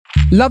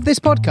Love this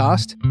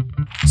podcast?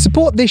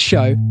 Support this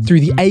show through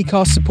the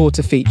Acast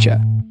supporter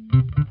feature.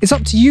 It's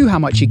up to you how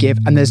much you give,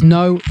 and there's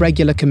no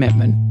regular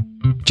commitment.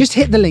 Just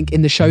hit the link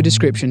in the show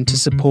description to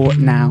support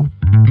now.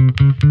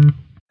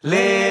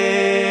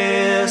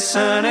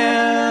 Listen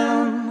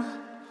in,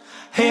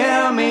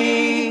 hear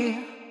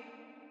me.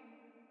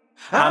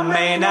 I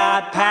may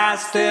not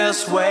pass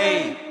this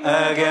way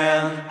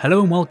again.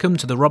 Hello and welcome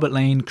to the Robert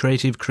Lane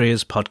Creative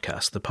Careers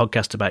Podcast, the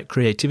podcast about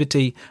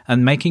creativity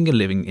and making a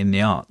living in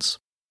the arts.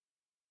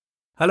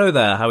 Hello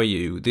there, how are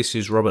you? This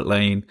is Robert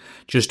Lane,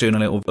 just doing a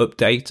little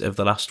update of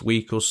the last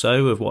week or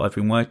so of what I've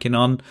been working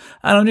on.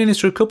 And I'm doing this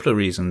for a couple of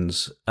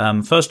reasons.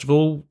 First of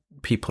all,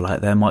 people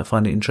out there might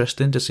find it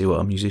interesting to see what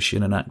a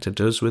musician and actor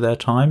does with their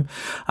time.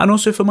 And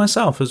also for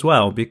myself as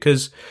well,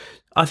 because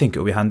I think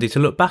it'll be handy to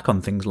look back on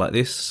things like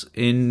this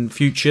in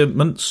future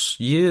months,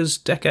 years,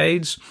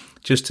 decades,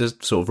 just to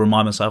sort of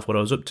remind myself what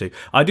I was up to.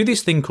 I do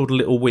this thing called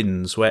Little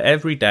Wins, where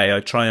every day I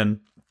try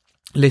and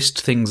list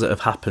things that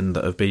have happened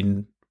that have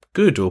been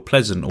good or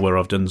pleasant, or where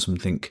I've done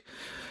something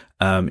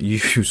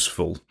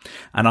useful.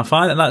 And I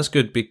find that that's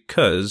good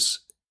because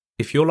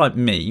if you're like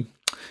me,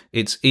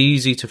 it's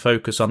easy to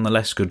focus on the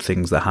less good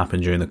things that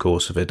happen during the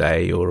course of a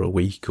day or a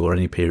week or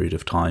any period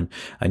of time,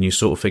 and you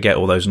sort of forget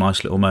all those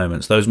nice little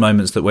moments, those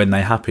moments that when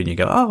they happen you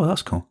go, oh, well,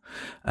 that's cool,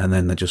 and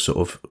then they just sort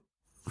of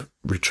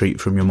retreat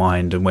from your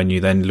mind, and when you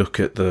then look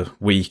at the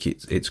week,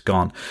 it's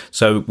gone.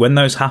 So when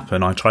those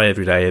happen, I try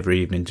every day, every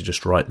evening, to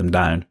just write them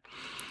down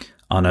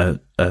on a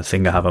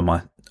thing I have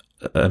on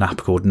an app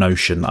called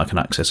Notion that I can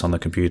access on the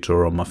computer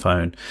or on my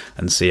phone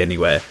and see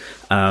anywhere.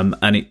 And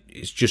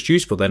it's just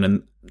useful then.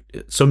 And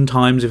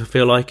sometimes if I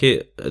feel like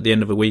it, at the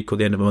end of a week or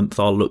the end of a month,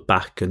 I'll look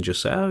back and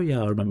just say, oh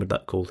yeah, I remembered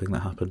that cool thing that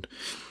happened.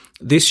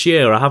 This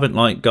year, I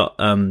haven't got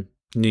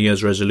New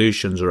Year's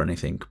resolutions or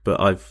anything,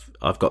 but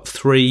I've got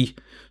 3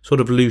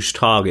 sort of loose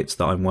targets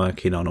that I'm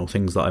working on, or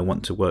things that I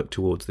want to work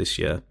towards this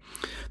year.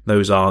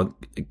 Those are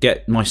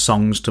get my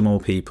songs to more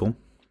people,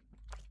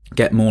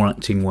 get more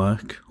acting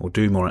work or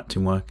do more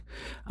acting work,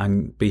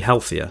 and be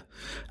healthier.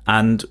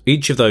 And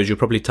each of those you'll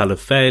probably tell are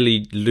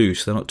fairly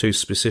loose. They're not too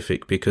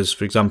specific because,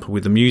 for example,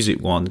 with the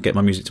music one, get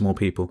my music to more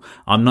people,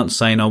 I'm not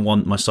saying I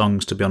want my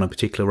songs to be on a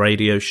particular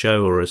radio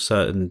show or a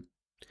certain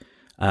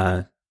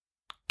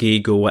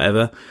gig or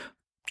whatever.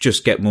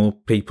 Just get more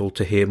people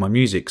to hear my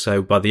music.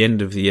 So by the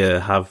end of the year,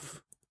 have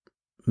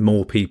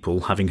more people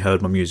having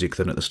heard my music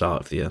than at the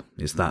start of the year.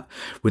 Is that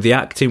with the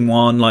acting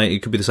one,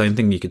 it could be the same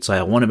thing. You could say,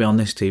 I want to be on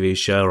this TV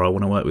show, or I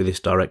want to work with this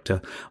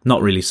director. I'm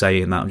not really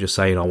saying that. I'm just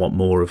saying I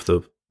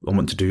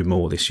want to do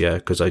more this year,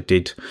 because I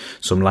did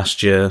some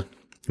last year.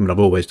 I mean, I've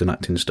always done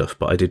acting stuff,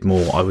 but I did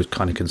more. I would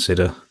kind of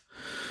consider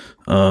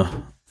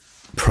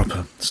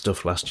proper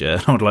stuff last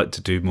year. I would like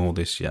to do more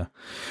this year.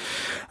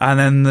 And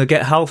then the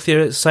get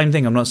healthier, it's the same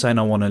thing. I'm not saying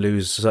I want to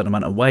lose a certain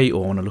amount of weight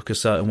or want to look a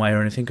certain way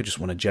or anything. I just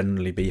want to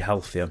generally be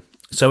healthier.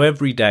 So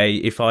every day,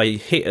 if I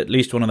hit at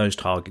least one of those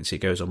targets, it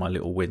goes on my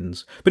little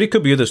wins. But it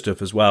could be other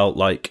stuff as well.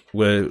 Like,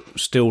 we're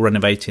still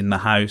renovating the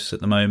house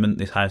at the moment,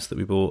 this house that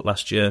we bought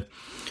last year.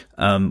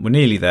 We're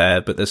nearly there,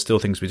 but there's still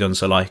things to be done.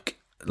 So like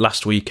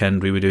last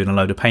weekend, we were doing a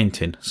load of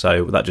painting.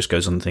 So that just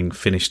goes on the thing,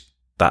 finished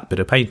that bit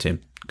of painting,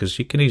 because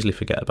you can easily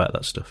forget about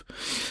that stuff.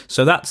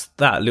 So that's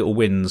that little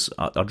wins.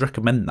 I'd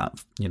recommend that,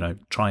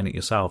 trying it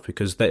yourself,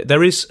 because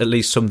there is at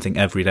least something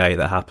every day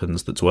that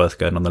happens that's worth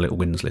going on the little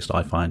wins list,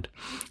 I find.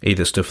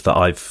 Either stuff that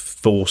I've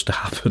forced to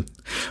happen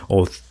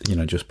or,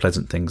 just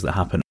pleasant things that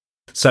happen.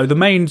 So the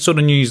main sort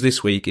of news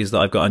this week is that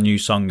I've got a new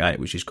song out,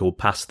 which is called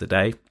Pass the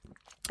Day.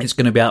 It's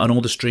going to be out on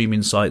all the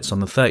streaming sites on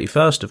the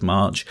 31st of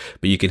March,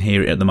 but you can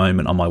hear it at the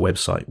moment on my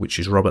website, which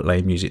is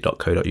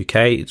robertlanemusic.co.uk.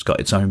 It's got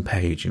its own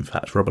page, in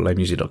fact,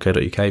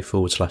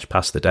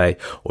 robertlanemusic.co.uk/pass the day,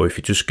 or if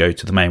you just go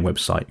to the main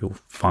website, you'll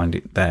find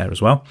it there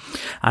as well.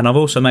 And I've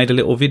also made a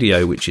little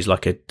video, which is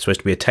supposed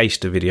to be a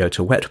taster video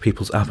to whet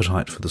people's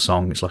appetite for the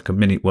song. It's like a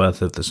minute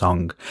worth of the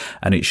song,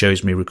 and it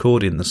shows me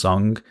recording the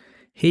song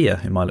here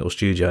in my little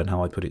studio and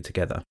how I put it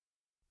together.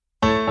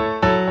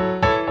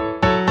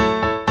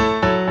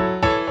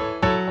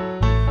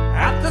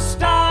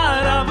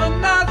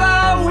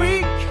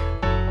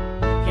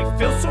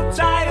 Feels so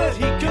tired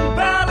he can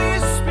barely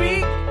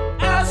speak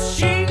as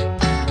she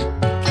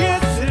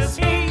kisses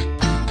me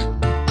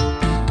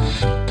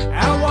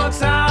and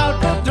walks out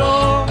the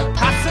door. A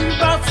passing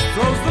bus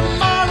throws the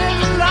morning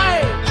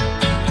light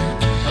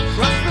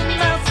across the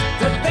mess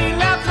that they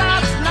left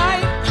last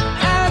night,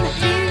 and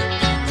he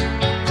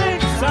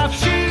thinks of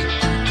she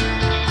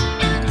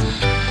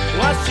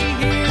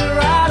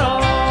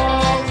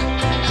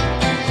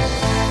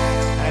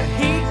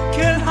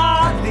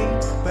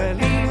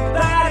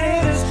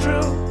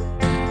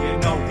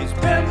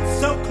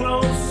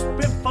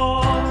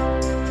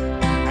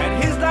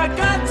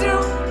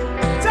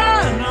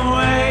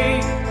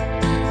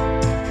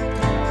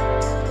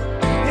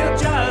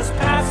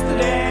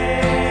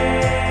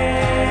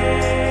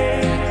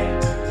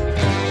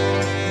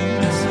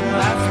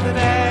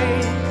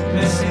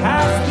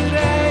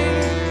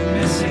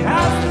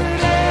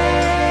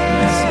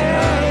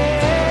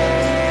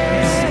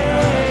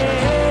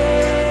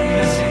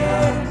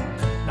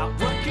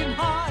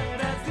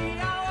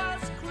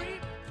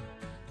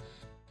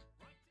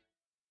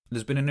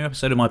been a new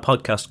episode of my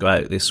podcast go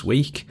out this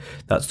week.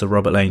 That's the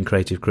Robert Lane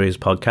Creative Careers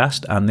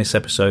podcast, and this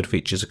episode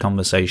features a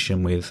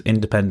conversation with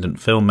independent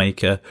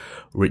filmmaker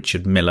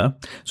Richard Miller.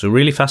 So a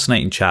really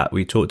fascinating chat.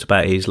 We talked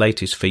about his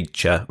latest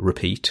feature,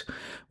 Repeat,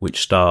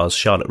 which stars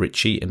Charlotte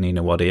Ritchie and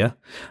Nina Wadia,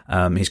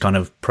 his kind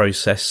of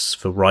process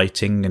for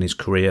writing and his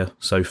career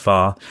so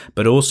far,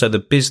 but also the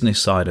business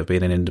side of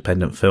being an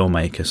independent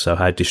filmmaker, so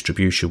how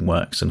distribution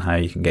works and how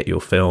you can get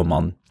your film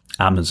on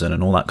Amazon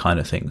and all that kind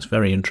of thing. It's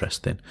very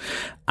interesting.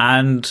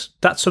 And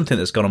that's something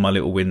that's gone on my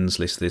little wins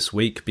list this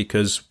week,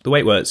 because the way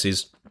it works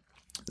is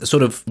the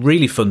sort of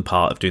really fun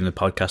part of doing the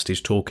podcast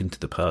is talking to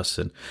the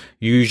person.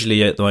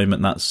 Usually at the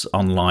moment that's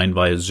online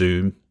via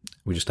Zoom.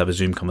 We just have a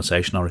Zoom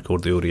conversation. I'll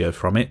record the audio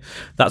from it.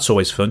 That's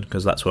always fun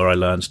because that's where I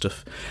learn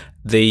stuff.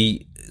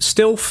 The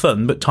still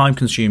fun but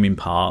time-consuming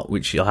part,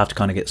 which you'll have to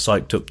kind of get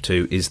psyched up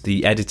to, is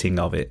the editing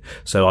of it.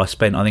 So I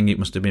think it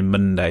must have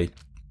been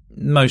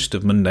most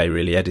of Monday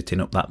really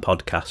editing up that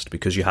podcast,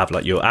 because you have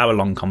like your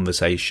hour-long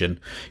conversation,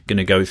 going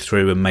to go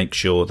through and make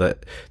sure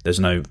that there's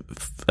no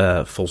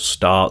false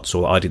starts,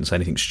 or I didn't say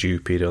anything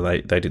stupid, or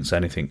they didn't say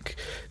anything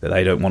that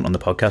they don't want on the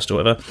podcast or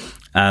whatever.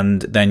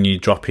 And then you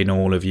drop in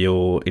all of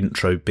your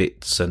intro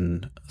bits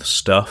and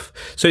stuff.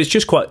 So it's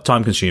just quite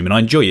time consuming. I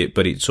enjoy it,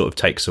 but it sort of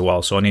takes a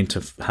while. So I need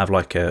to have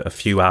like a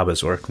few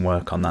hours where I can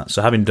work on that.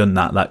 So having done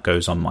that, that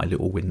goes on my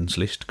little wins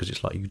list, because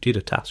it's like, you did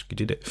a task, you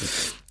did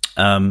it.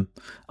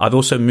 I've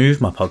also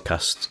moved my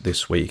podcast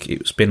this week.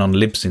 It's been on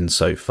Libsyn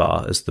so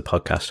far as the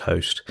podcast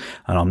host,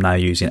 and I'm now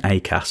using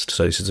Acast.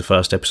 So this is the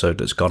first episode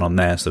that's gone on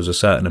there. So there's a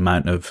certain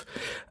amount of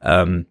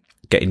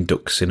getting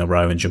ducks in a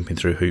row and jumping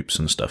through hoops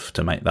and stuff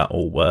to make that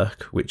all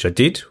work, which I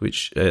did,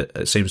 which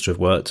seems to have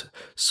worked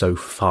so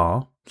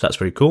far. So that's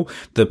very cool.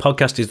 The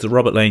podcast is the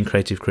Robert Lane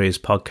Creative Careers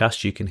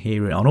podcast. You can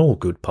hear it on all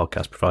good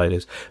podcast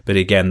providers. But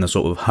again, the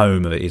sort of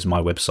home of it is my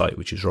website,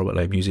 which is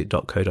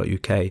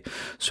robertlanemusic.co.uk.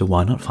 So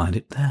why not find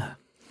it there?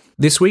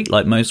 This week,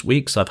 like most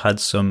weeks, I've had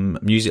some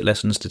music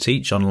lessons to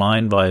teach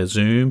online via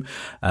Zoom.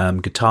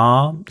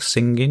 Guitar,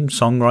 singing,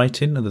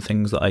 songwriting are the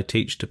things that I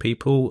teach to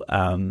people.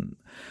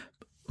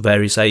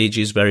 Various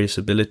ages, various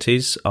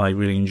abilities. I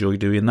really enjoy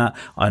doing that.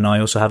 And I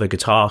also have a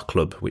guitar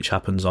club, which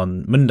happens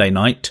on Monday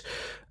night,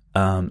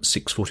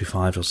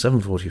 6:45 or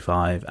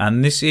 7:45.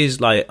 And this is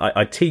like,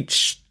 I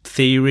teach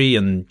theory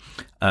and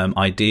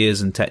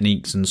ideas and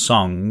techniques and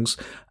songs,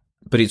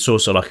 but it's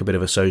also like a bit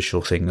of a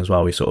social thing as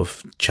well. We sort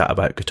of chat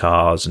about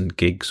guitars and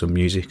gigs and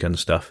music and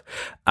stuff.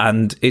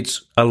 And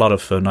it's a lot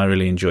of fun. I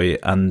really enjoy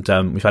it. And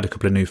we've had a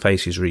couple of new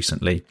faces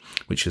recently,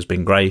 which has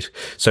been great.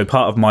 So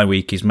part of my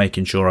week is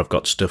making sure I've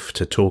got stuff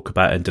to talk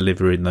about and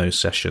deliver in those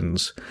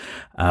sessions.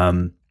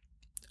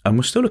 And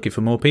we're still looking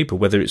for more people,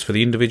 whether it's for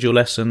the individual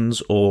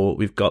lessons, or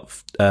we've got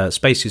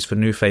spaces for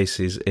new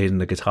faces in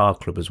the guitar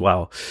club as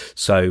well.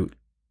 So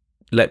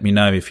let me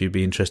know if you'd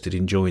be interested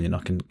in joining. I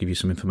can give you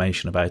some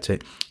information about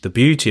it. The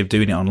beauty of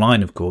doing it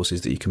online, of course,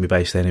 is that you can be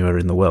based anywhere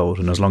in the world,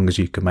 and as long as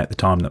you can make the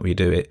time that we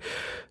do it,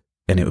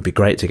 and it would be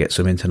great to get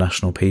some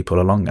international people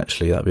along,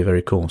 actually. That'd be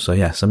very cool. So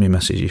yeah, send me a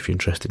message if you're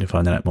interested in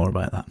finding out more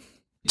about that.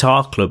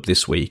 Guitar club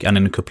this week, and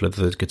in a couple of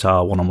the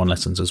guitar one-on-one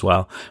lessons as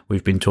well,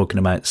 we've been talking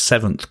about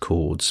seventh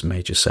chords,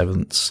 major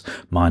sevenths,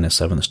 minor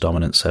sevenths,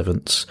 dominant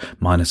sevenths,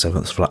 minor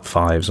sevenths, flat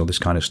fives, all this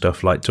kind of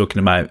stuff, like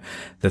talking about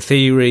the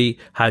theory,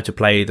 how to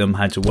play them,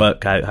 how to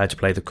work out how to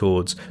play the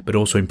chords, but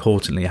also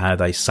importantly how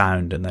they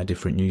sound and their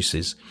different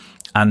uses.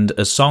 And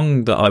a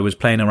song that I was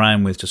playing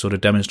around with to sort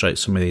of demonstrate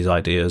some of these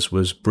ideas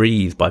was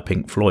Breathe by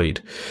Pink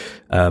Floyd,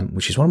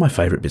 which is one of my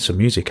favourite bits of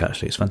music,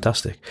 actually. It's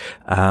fantastic.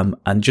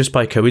 And just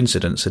by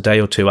coincidence, a day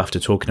or two after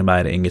talking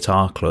about it in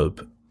Guitar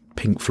Club,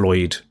 Pink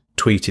Floyd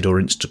tweeted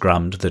or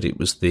Instagrammed that it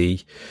was the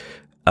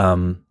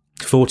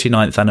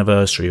 49th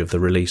anniversary of the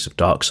release of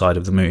Dark Side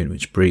of the Moon,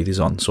 which Breathe is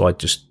on. So I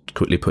just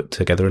quickly put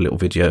together a little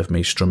video of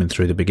me strumming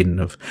through the beginning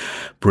of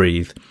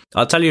Breathe.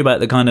 I'll tell you about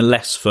the kind of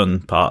less fun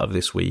part of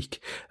this week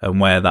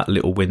and where that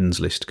little wins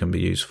list can be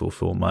useful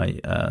for my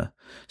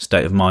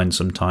state of mind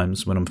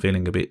sometimes when I'm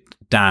feeling a bit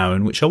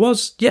down, which I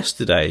was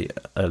yesterday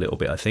a little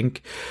bit, I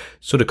think.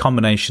 Sort of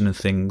combination of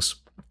things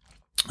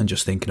and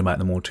just thinking about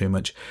them all too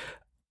much.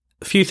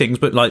 A few things,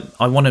 but like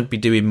I want to be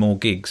doing more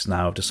gigs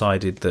now. I've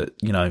decided that,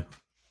 you know,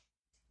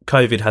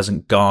 COVID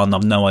hasn't gone.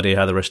 I've no idea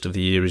how the rest of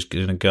the year is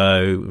going to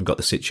go. We've got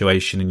the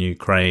situation in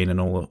Ukraine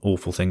and all the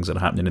awful things that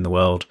are happening in the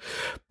world.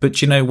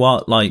 But you know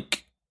what?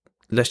 Like,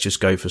 let's just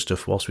go for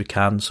stuff whilst we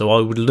can. So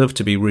I would love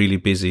to be really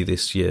busy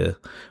this year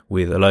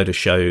with a load of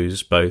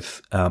shows,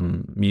 both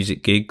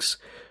music gigs,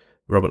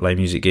 Robert Lane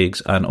music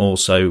gigs, and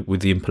also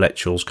with the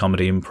Intellectuals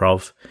comedy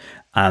improv,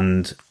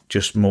 and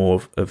just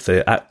more of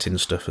the acting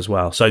stuff as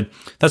well. So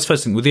that's the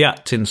first thing. With the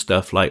acting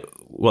stuff, like,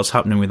 what's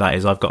happening with that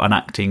is I've got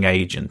an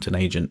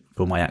agent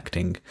for my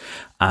acting,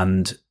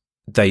 and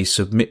they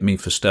submit me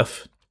for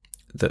stuff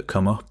that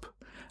come up.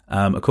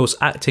 Of course,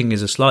 acting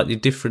is a slightly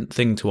different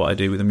thing to what I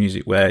do with the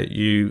music, where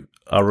you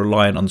are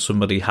reliant on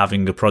somebody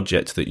having a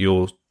project that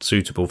you're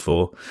suitable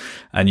for,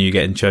 and you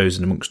getting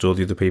chosen amongst all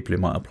the other people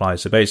who might apply.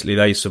 So basically,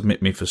 they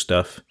submit me for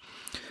stuff,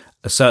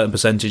 a certain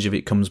percentage of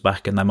it comes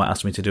back and they might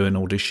ask me to do an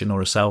audition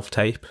or a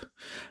self-tape.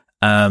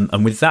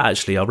 And with that,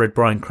 actually, I read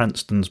Bryan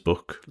Cranston's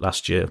book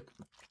last year,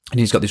 and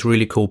he's got this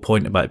really cool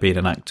point about being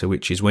an actor,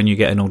 which is when you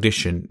get an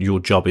audition, your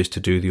job is to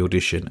do the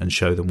audition and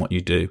show them what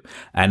you do.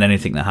 And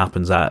anything that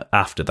happens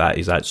after that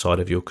is outside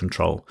of your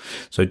control.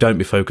 So don't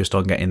be focused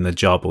on getting the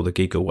job or the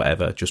gig or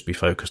whatever. Just be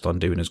focused on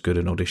doing as good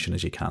an audition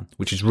as you can,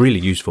 which is really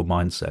useful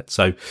mindset.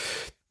 So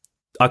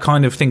I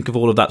kind of think of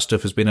all of that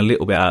stuff as being a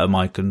little bit out of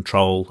my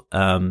control.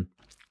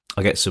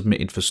 I get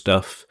submitted for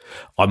stuff.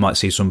 I might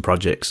see some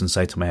projects and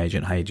say to my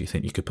agent, hey, do you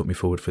think you could put me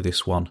forward for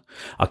this one?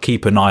 I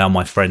keep an eye on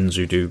my friends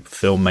who do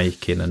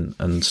filmmaking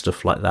and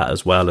stuff like that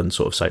as well, and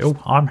sort of say, oh,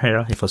 I'm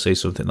here if I see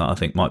something that I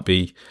think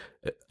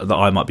that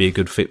I might be a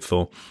good fit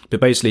for.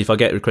 But basically, if I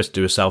get requested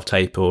to do a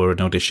self-tape or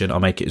an audition, I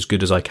make it as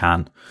good as I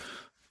can.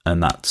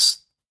 And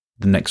that's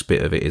the next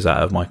bit of it is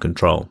out of my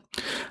control.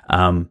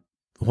 What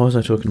was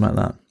I talking about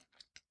that?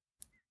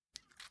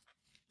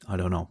 I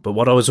don't know. But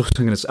what I was also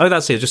going to say,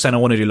 that's it. Just saying I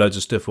want to do loads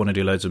of stuff. I want to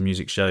do loads of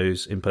music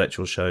shows,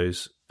 intellectual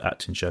shows,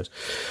 acting shows.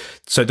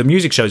 So the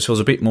music shows feels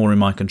a bit more in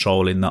my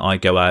control in that I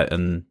go out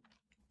and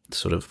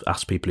sort of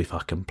ask people if I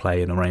can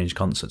play and arrange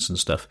concerts and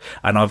stuff.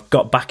 And I've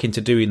got back into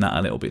doing that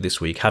a little bit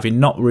this week, having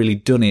not really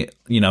done it,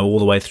 all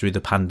the way through the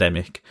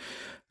pandemic.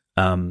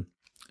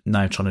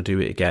 Now trying to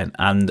do it again.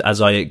 And as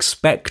I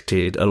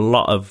expected, a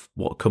lot of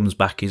what comes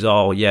back is,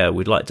 oh yeah,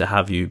 we'd like to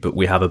have you, but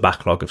we have a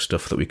backlog of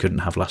stuff that we couldn't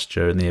have last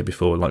year and the year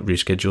before, like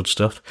rescheduled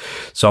stuff.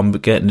 So I'm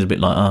getting a bit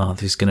like,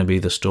 this is going to be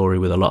the story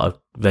with a lot of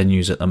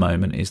venues at the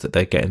moment, is that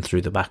they're getting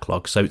through the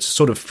backlog. So it's a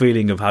sort of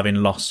feeling of having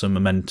lost some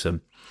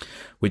momentum,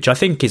 which I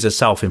think is a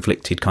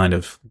self-inflicted kind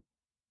of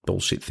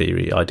bullshit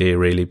theory idea,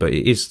 really, but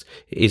it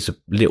is a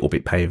little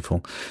bit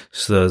painful.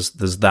 So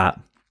there's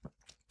that.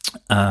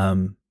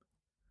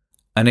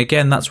 And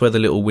again, that's where the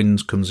little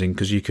wins comes in,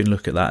 because you can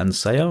look at that and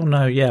say, oh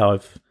no, yeah,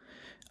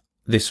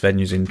 this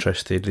venue's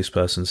interested, this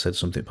person said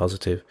something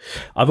positive.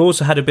 I've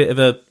also had a bit of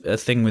a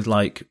thing with,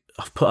 like,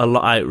 I've put a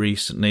lot out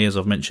recently, as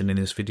I've mentioned in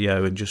this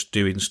video, and just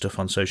doing stuff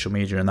on social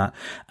media and that.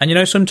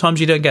 And,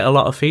 sometimes you don't get a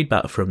lot of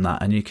feedback from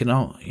that, and you can,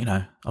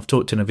 I've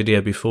talked in a video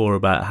before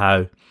about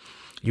how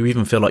you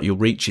even feel like your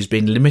reach is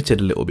being limited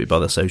a little bit by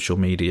the social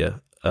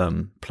media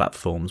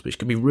platforms, which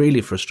can be really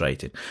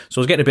frustrating. So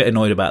I was getting a bit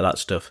annoyed about that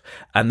stuff.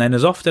 And then,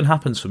 as often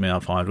happens for me, I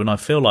find when I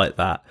feel like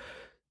that,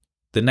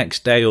 the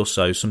next day or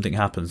so, something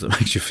happens that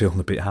makes you feel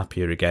a bit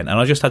happier again. And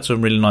I just had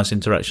some really nice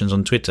interactions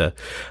on Twitter.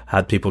 I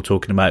had people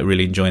talking about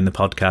really enjoying the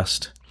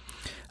podcast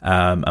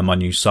and my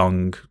new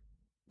song,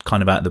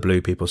 kind of out of the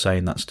blue, people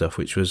saying that stuff,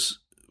 which was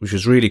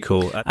really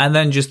cool. And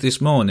then just this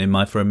morning,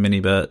 my friend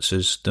Minnie Burtz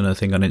has done a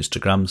thing on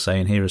Instagram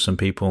saying, here are some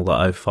people that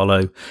I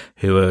follow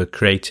who are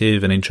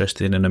creative and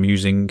interesting and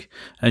amusing.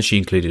 And she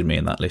included me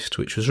in that list,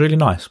 which was really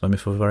nice. Made me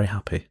feel very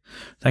happy.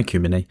 Thank you,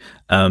 Minnie.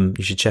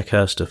 You should check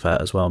her stuff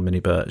out as well, Minnie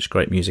Burtz.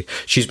 Great music.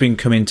 She's been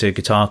coming to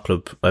Guitar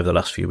Club over the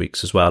last few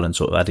weeks as well and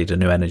sort of added a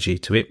new energy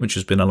to it, which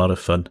has been a lot of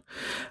fun.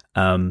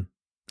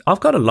 I've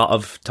got a lot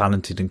of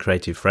talented and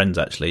creative friends,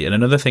 actually. And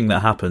another thing that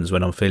happens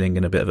when I'm feeling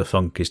in a bit of a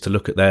funk is to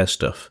look at their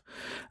stuff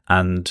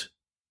and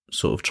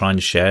sort of try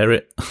and share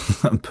it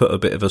and put a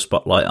bit of a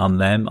spotlight on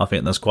them. I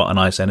think there's quite a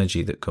nice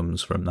energy that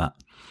comes from that.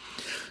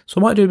 So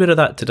I might do a bit of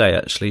that today,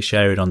 actually,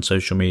 share it on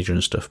social media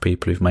and stuff,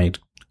 people who've made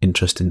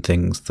interesting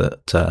things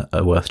that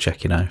are worth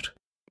checking out.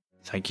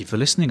 Thank you for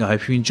listening. I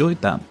hope you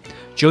enjoyed that.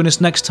 Join us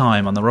next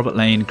time on the Robert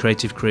Lane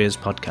Creative Careers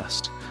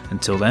podcast.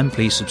 Until then,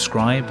 please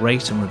subscribe,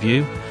 rate and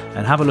review,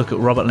 and have a look at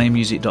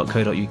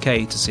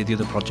robertlanemusic.co.uk to see the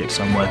other projects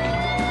I'm working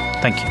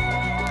on. Thank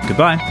you.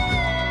 Goodbye.